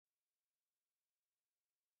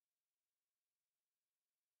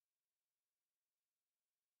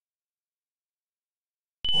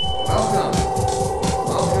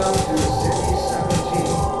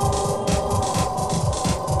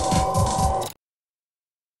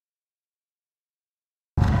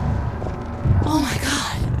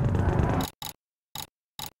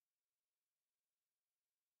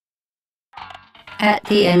At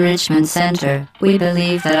the Enrichment Center, we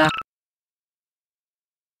believe that our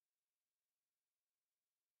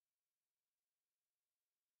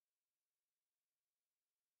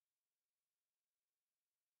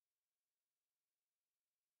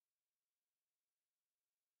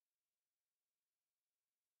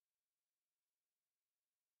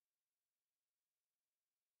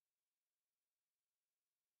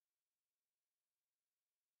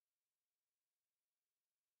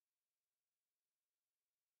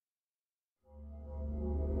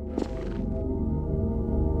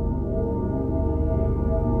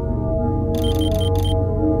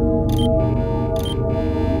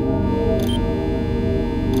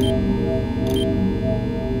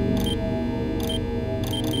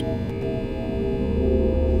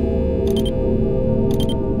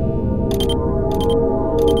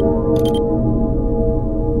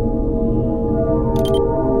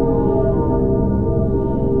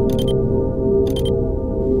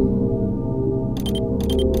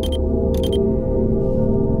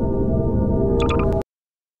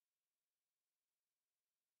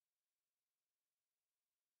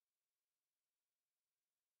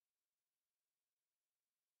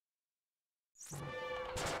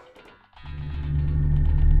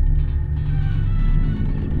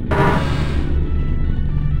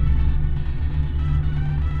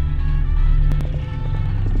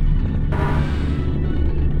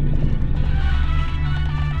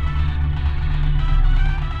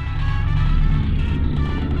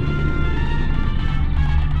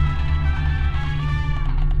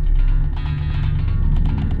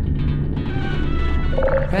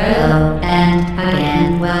Hello, and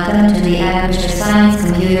again, welcome to the Aperture Science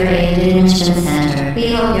Computer-Aided Enrichment Center.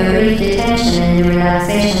 We hope your brief detention in the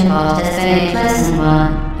relaxation vault has been a pleasant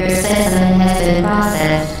one. Your specimen has been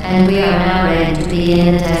processed, and we are now ready to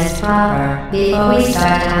begin the test proper. Before we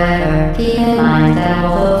start, however, keep in mind that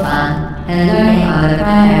although fun and learning are the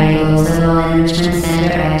primary goals of all Enrichment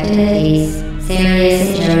Center activities,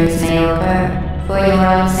 serious injuries may occur. For your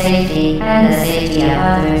own safety and the safety of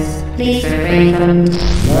others, please refrain from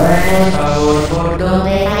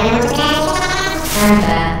Stand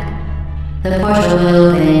back. The portal will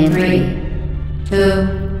open in 3,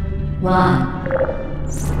 2, 1.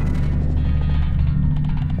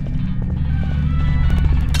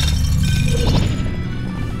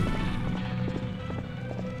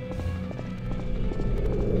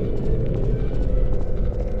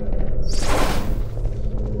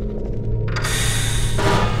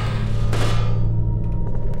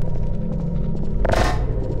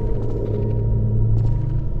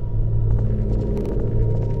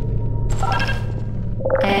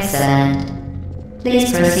 Excellent.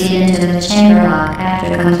 Please proceed into the chamber lock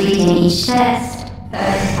after completing each test.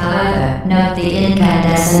 First, however, note the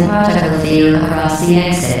incandescent particle field across the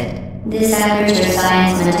exit. This Aperture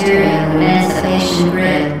Science material emancipation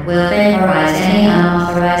grid will vaporize any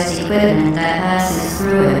unauthorized equipment that passes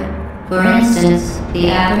through it. For instance, the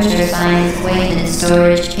Aperture Science weighted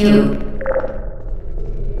storage cube.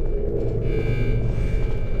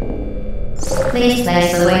 Please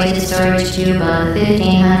place the weighted storage cube on the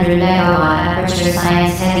 1500 megawatt Aperture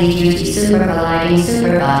Science Heavy Duty Super Colliding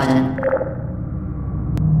Super Button.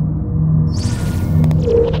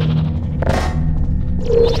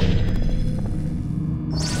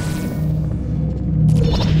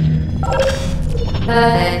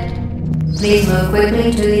 Perfect. Please move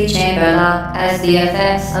quickly to the chamber lock, as the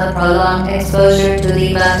effects of prolonged exposure to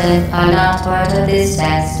the button are not part of this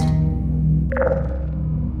test.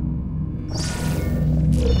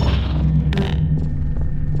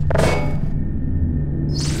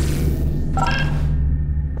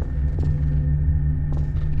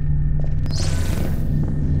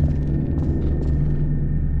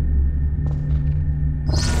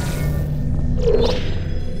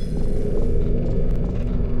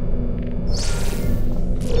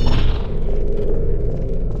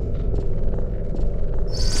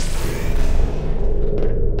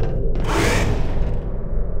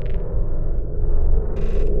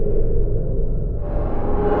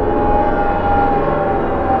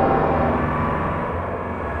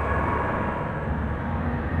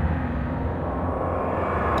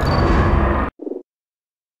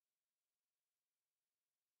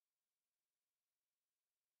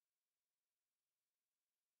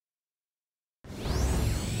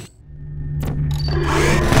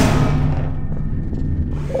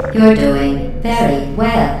 You're doing very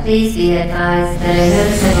well. Please be advised that a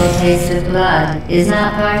noticeable taste of blood is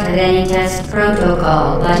not part of any test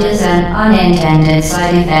protocol, but is an unintended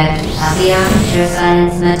side effect of the Aperture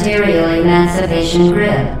Science material emancipation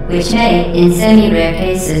grid, which may, in semi-rare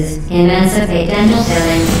cases, emancipate dental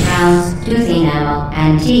fillings, crowns, tooth enamel,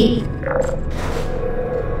 and teeth.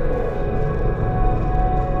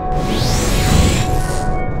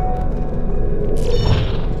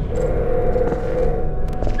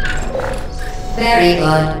 Very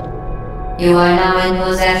good. You are now in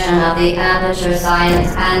possession of the Aperture Science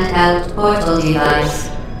handheld portal device.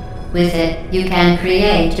 With it, you can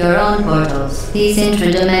create your own portals. These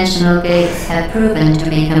intradimensional gates have proven to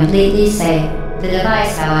be completely safe. The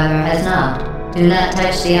device, however, has not. Do not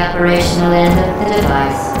touch the operational end of the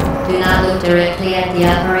device. Do not look directly at the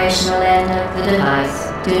operational end of the device.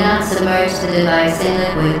 Do not submerge the device in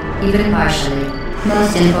liquid, even partially.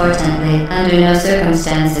 Most importantly, under no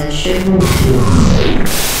circumstances should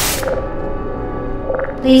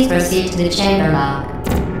Please proceed to the chamber lock.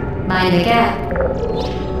 Mind the gap.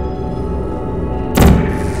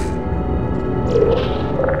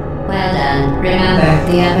 Well done.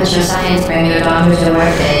 Remember, the Aperture Science Bring Your Daughter to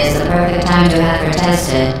Work Day is the perfect time to have her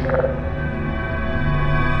tested.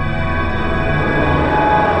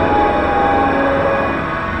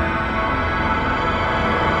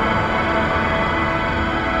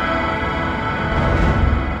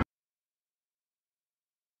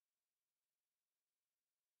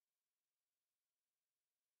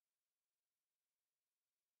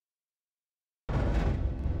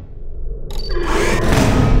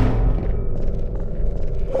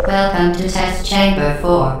 Welcome to Test Chamber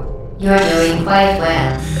 4. You're doing quite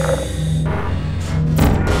well.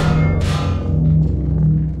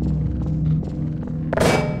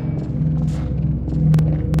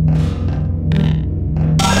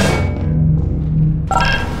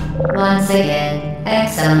 Once again,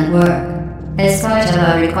 excellent work. As part of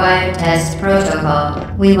a required test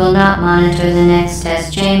protocol, we will not monitor the next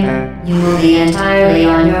test chamber. You will be entirely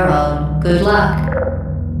on your own. Good luck.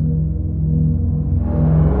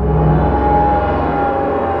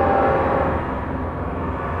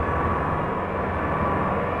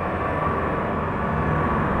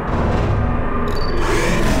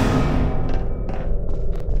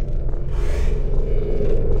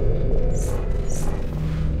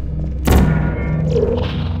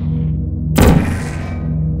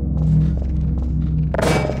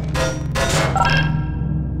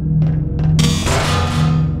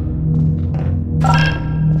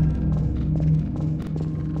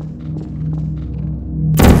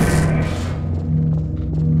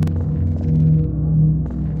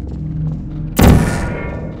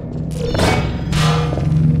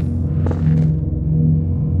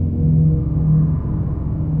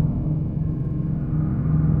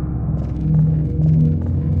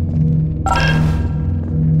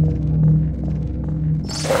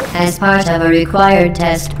 As part of a required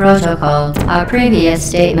test protocol, our previous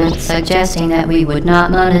statement suggesting that we would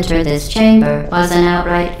not monitor this chamber was an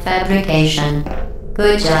outright fabrication.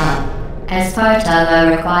 Good job. As part of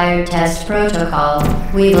a required test protocol,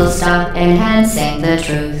 we will stop enhancing the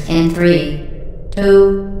truth in 3,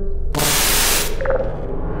 2,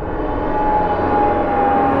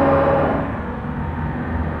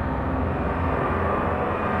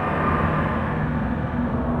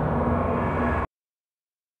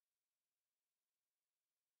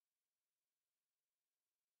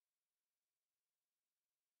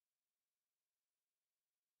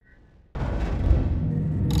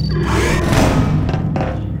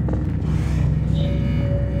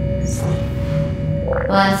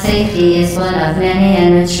 While safety is one of many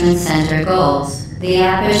Enrichment Center goals, the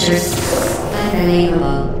Aperture's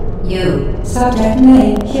unbelievable. You, Subject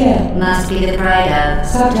name here. must be the pride of.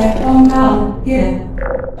 Subject hometown here.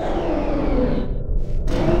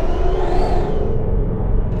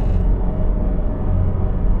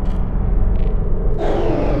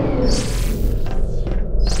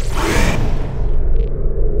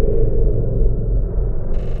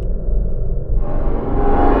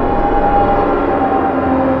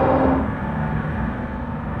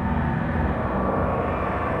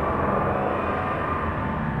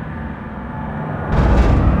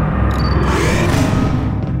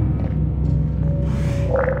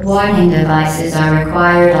 Warning devices are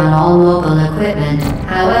required on all mobile equipment.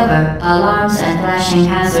 However, alarms and flashing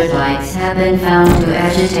hazard lights have been found to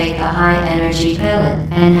agitate the high-energy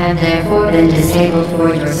pellet and have therefore been disabled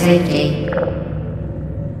for your safety.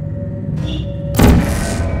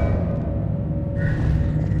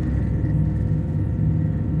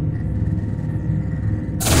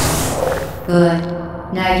 Good.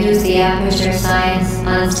 Now use the Aperture Science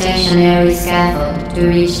unstationary scaffold to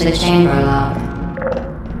reach the chamber lock.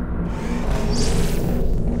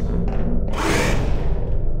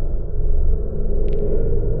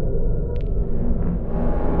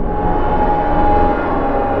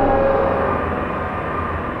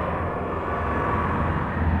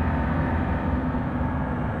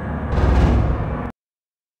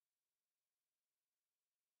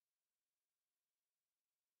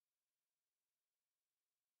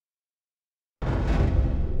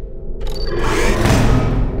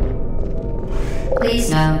 Please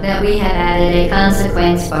know that we have added a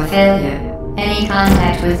consequence for failure. Any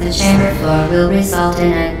contact with the chamber floor will result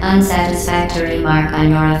in an unsatisfactory mark on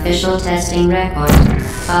your official testing record,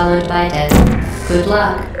 followed by death. Good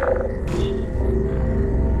luck.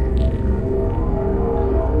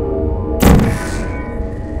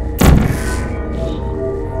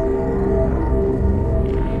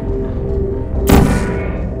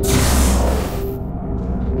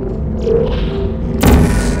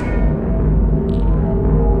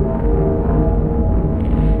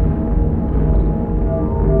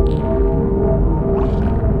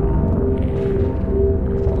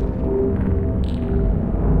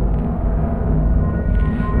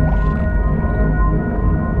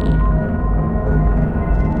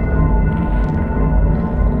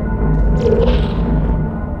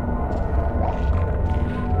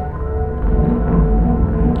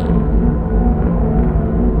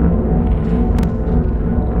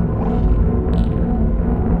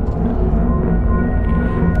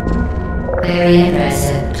 Very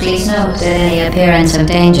impressive. Please note that any appearance of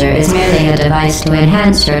danger is merely a device to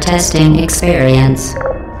enhance your testing experience.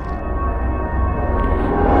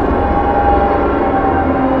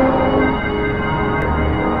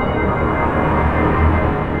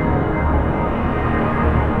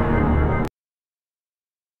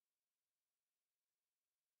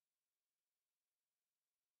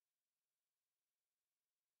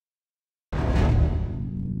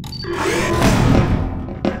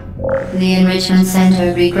 The Enrichment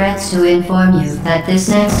Center regrets to inform you that this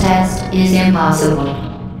next test is impossible.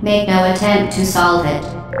 Make no attempt to solve it.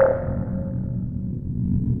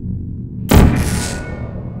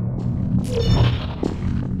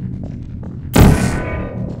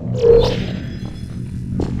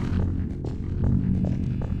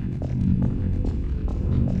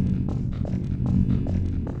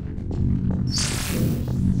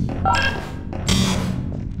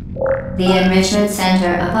 The Enrichment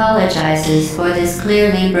Center apologizes for this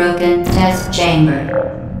clearly broken test chamber.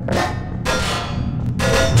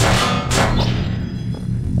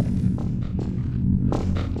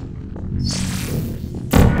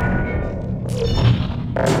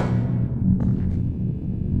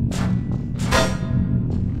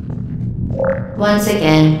 Once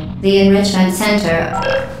again, the Enrichment Center...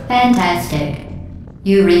 Fantastic.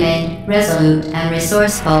 You remain resolute and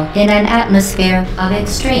resourceful in an atmosphere of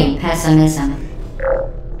extreme pessimism.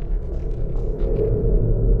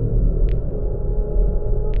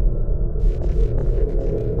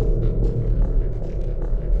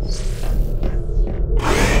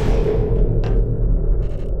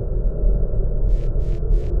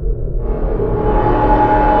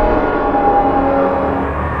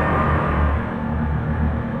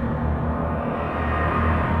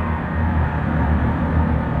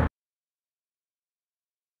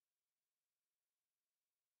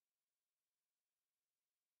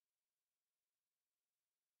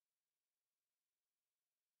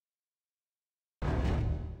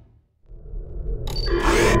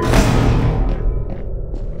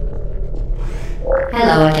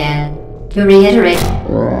 Hello again. To reiterate,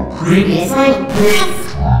 previously,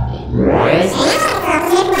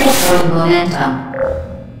 momentum.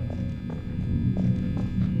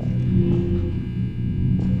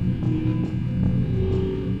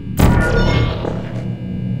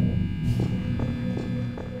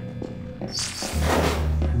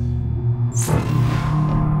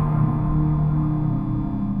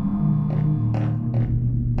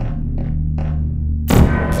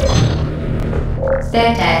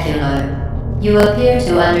 Spectacular. You appear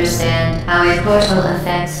to understand how a portal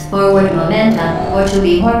affects forward momentum, or to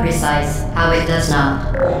be more precise, how it does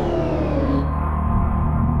not.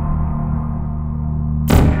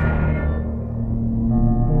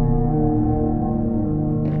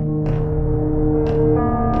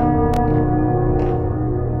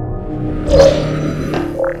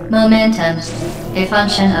 Momentum, a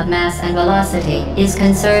function of mass and velocity, is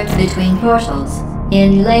conserved between portals.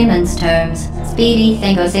 In layman's terms, speedy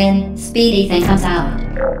thing goes in, speedy thing comes out.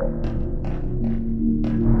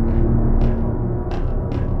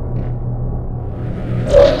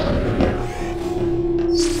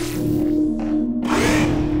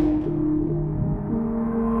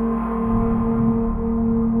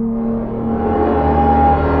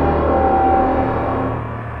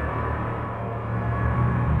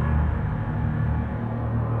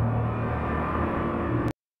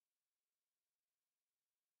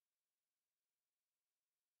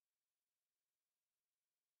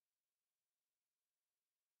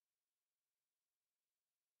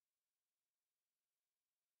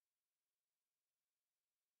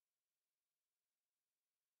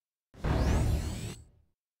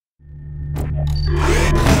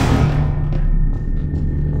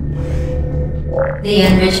 The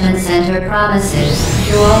Enrichment Center promises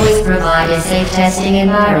to always provide a safe testing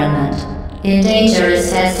environment. In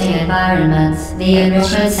dangerous testing environments, the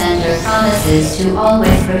Enrichment Center promises to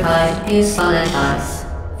always provide useful advice.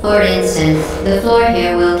 For instance, the floor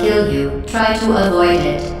here will kill you. Try to avoid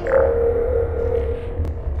it.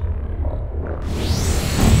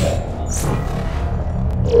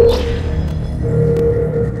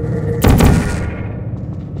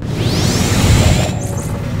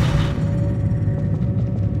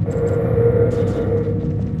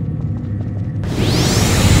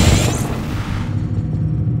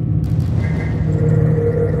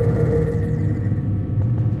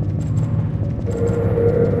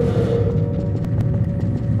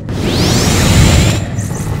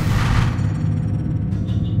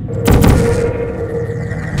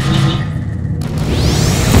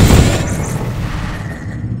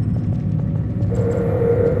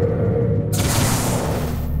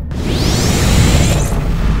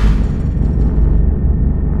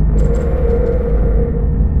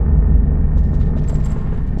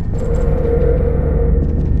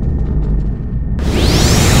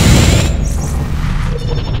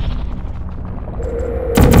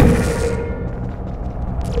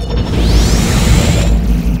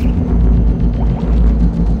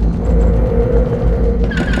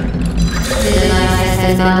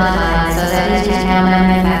 Modified so that it can now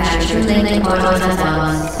manufacture truly linked portals at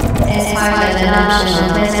once. As part of the non-optional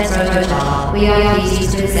test protocol, we are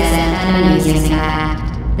pleased to present an amusing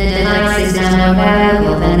fact. The device is now more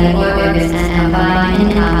valuable than the organs and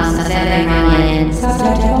combined incomes of every Romanian.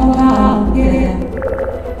 Subject hometown, here.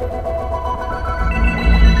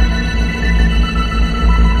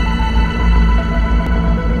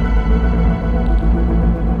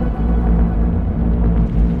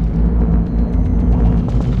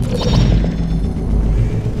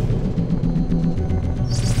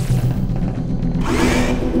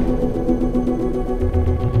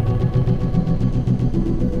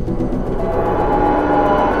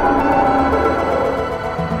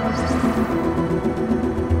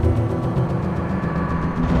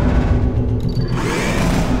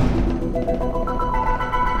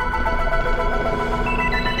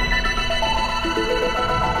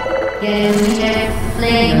 Get into the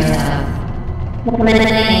flame yourself.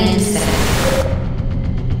 Flame yourself.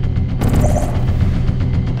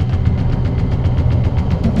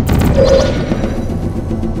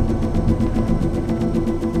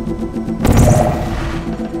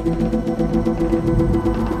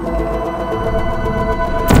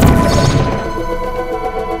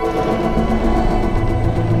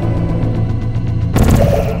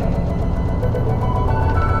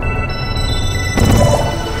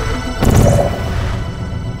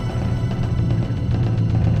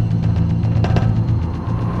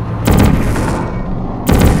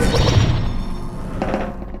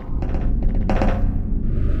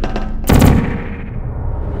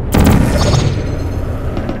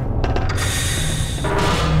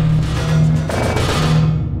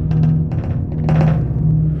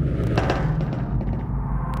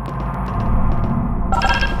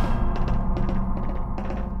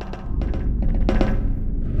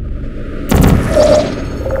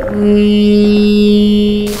 We